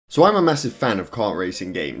So I'm a massive fan of kart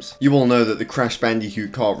racing games. You all know that the Crash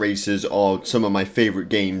Bandicoot kart races are some of my favourite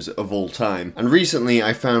games of all time. And recently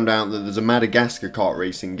I found out that there's a Madagascar kart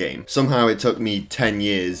racing game. Somehow it took me 10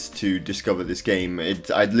 years to discover this game.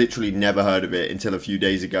 I'd literally never heard of it until a few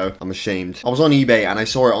days ago. I'm ashamed. I was on eBay and I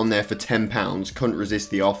saw it on there for £10, couldn't resist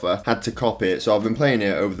the offer, had to cop it, so I've been playing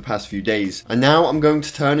it over the past few days. And now I'm going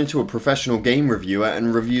to turn into a professional game reviewer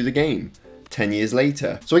and review the game. 10 years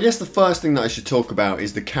later. So I guess the first thing that I should talk about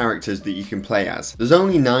is the characters that you can play as. There's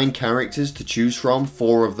only 9 characters to choose from,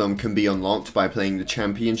 4 of them can be unlocked by playing the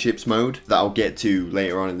championships mode that I'll get to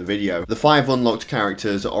later on in the video. The 5 unlocked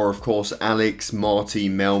characters are of course Alex, Marty,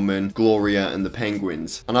 Melman, Gloria and the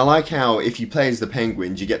Penguins. And I like how if you play as the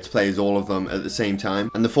Penguins you get to play as all of them at the same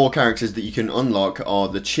time. And the 4 characters that you can unlock are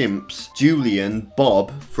the Chimps, Julian,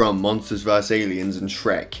 Bob from Monsters vs Aliens and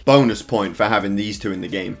Shrek. Bonus point for having these 2 in the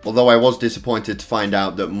game. Although I was disappointed to find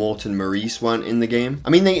out that Mort and Maurice weren't in the game. I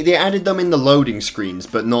mean, they added them in the loading screens,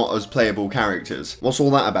 but not as playable characters. What's all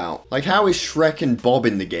that about? Like, how is Shrek and Bob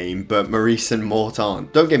in the game, but Maurice and Mort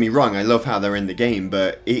aren't? Don't get me wrong, I love how they're in the game,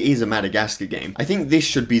 but it is a Madagascar game. I think this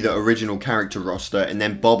should be the original character roster, and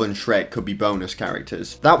then Bob and Shrek could be bonus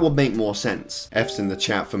characters. That would make more sense. F's in the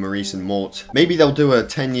chat for Maurice and Mort. Maybe they'll do a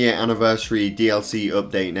 10-year anniversary DLC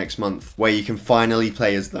update next month, where you can finally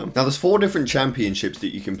play as them. Now, there's 4 different championships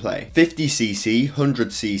that you can play. 50cc,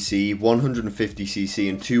 100cc, 150cc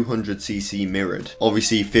and 200cc mirrored.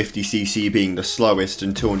 Obviously 50cc being the slowest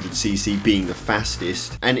and 200cc being the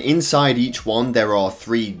fastest. And inside each one there are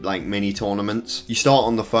 3 like mini tournaments. You start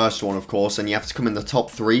on the first one of course and you have to come in the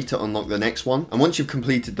top 3 to unlock the next one. And once you've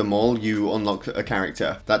completed them all you unlock a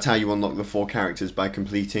character. That's how you unlock the 4 characters, by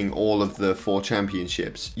completing all of the 4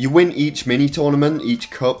 championships. You win each mini tournament, each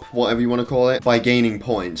cup, whatever you want to call it, by gaining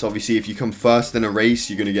points. Obviously if you come first in a race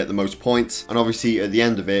you're going to get the most points. And obviously at the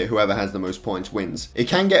end of it, whoever has the most points wins. It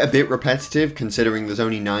can get a bit repetitive considering there's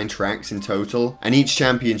only 9 tracks in total, and each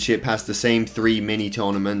championship has the same 3 mini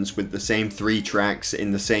tournaments with the same 3 tracks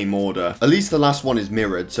in the same order. At least the last one is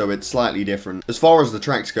mirrored, so it's slightly different. As far as the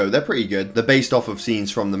tracks go, they're pretty good. They're based off of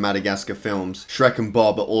scenes from the Madagascar films. Shrek and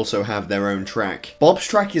Bob also have their own track. Bob's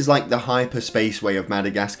track is like the hyperspace way of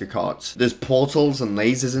Madagascar Kartz. There's portals and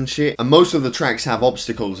lasers and shit, and most of the tracks have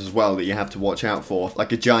obstacles as well that you have to watch out for,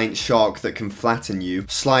 like a giant shark that can flatten you,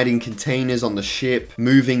 sliding containers on the ship,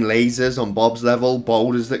 moving lasers on Bob's level,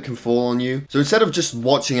 boulders that can fall on you. So instead of just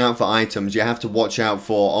watching out for items, you have to watch out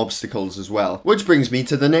for obstacles as well. Which brings me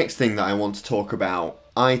to the next thing that I want to talk about.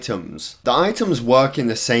 Items. The items work in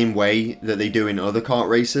the same way that they do in other kart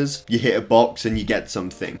races. You hit a box and you get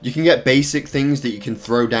something. You can get basic things that you can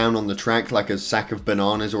throw down on the track like a sack of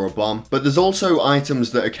bananas or a bomb, but there's also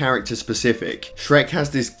items that are character specific. Shrek has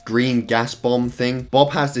this green gas bomb thing.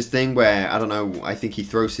 Bob has this thing where, I don't know, I think he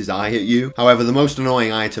throws his eye at you. However, the most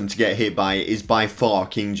annoying item to get hit by is by far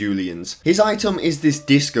King Julian's. His item is this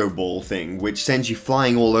disco ball thing which sends you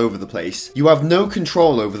flying all over the place. You have no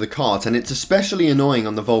control over the kart, and it's especially annoying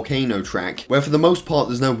on the volcano track, where for the most part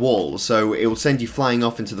there's no walls, so it will send you flying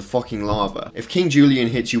off into the fucking lava. If King Julian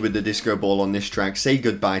hits you with the disco ball on this track, say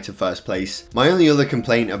goodbye to first place. My only other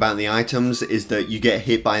complaint about the items is that you get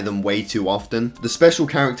hit by them way too often. The special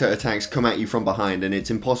character attacks come at you from behind and it's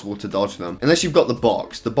impossible to dodge them, unless you've got the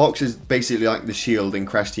box. The box is basically like the shield in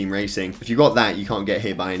Crash Team Racing. If you got that, you can't get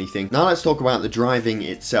hit by anything. Now let's talk about the driving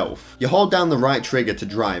itself. You hold down the right trigger to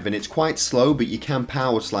drive and it's quite slow, but you can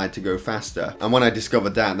power slide to go faster. And when I discovered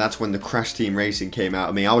that, that's when the Crash Team Racing came out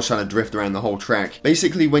of me. I was trying to drift around the whole track.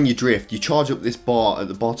 Basically, when you drift, you charge up this bar at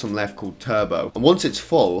the bottom left called turbo. And once it's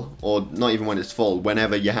full, or not even when it's full,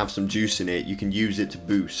 whenever you have some juice in it, you can use it to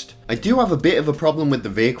boost. I do have a bit of a problem with the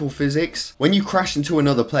vehicle physics. When you crash into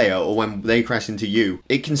another player, or when they crash into you,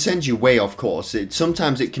 it can send you way off course.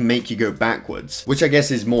 Sometimes it can make you go backwards, which I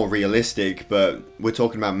guess is more realistic, but we're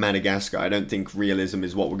talking about Madagascar. I don't think realism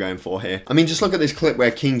is what we're going for here. I mean, just look at this clip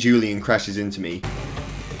where King Julian crashes into me.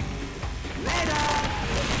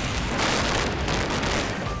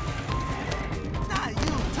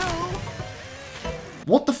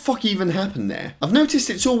 What the fuck even happened there? I've noticed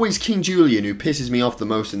it's always King Julian who pisses me off the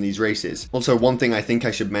most in these races. Also, one thing I think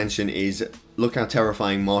I should mention is, look how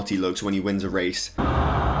terrifying Marty looks when he wins a race.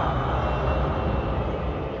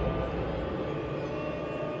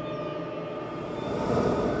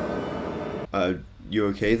 You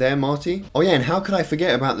okay there, Marty? Oh yeah, and how could I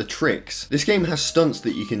forget about the tricks? This game has stunts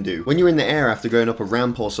that you can do. When you're in the air after going up a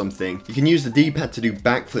ramp or something, you can use the D-pad to do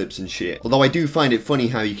backflips and shit. Although I do find it funny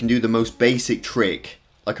how you can do the most basic trick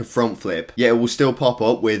like a front flip, yet it will still pop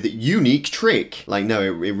up with unique trick. Like, no, it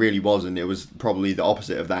really wasn't. It was probably the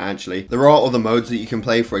opposite of that, actually. There are other modes that you can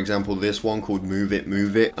play, for example, this one called Move It,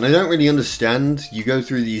 Move It. And I don't really understand. You go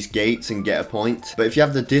through these gates and get a point, but if you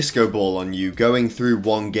have the disco ball on you, going through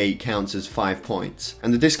one gate counts as 5 points.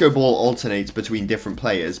 And the disco ball alternates between different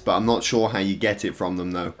players, but I'm not sure how you get it from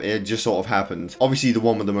them though. It just sort of happened. Obviously the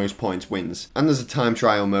one with the most points wins. And there's a time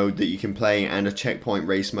trial mode that you can play and a checkpoint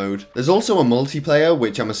race mode. There's also a multiplayer,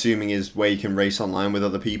 which I'm assuming is where you can race online with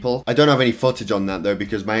other people. I don't have any footage on that though,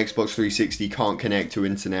 because my Xbox 360 can't connect to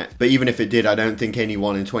internet. But even if it did, I don't think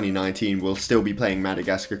anyone in 2019 will still be playing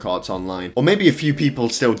Madagascar Kartz online. Or maybe a few people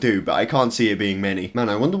still do, but I can't see it being many. Man,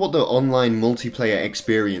 I wonder what the online multiplayer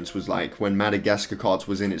experience was like when Madagascar Kartz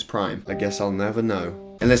was in its prime. I guess I'll never know.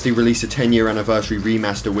 Unless they release a 10-year anniversary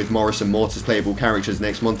remaster with Morris and Mortis playable characters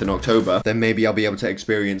next month in October, then maybe I'll be able to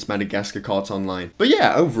experience Madagascar Kartz online. But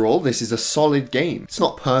yeah, overall, this is a solid game. It's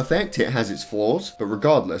not perfect, it has its flaws, but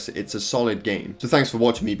regardless, it's a solid game. So thanks for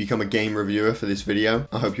watching me become a game reviewer for this video.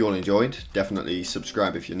 I hope you all enjoyed. Definitely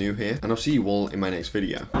subscribe if you're new here, and I'll see you all in my next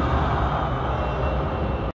video.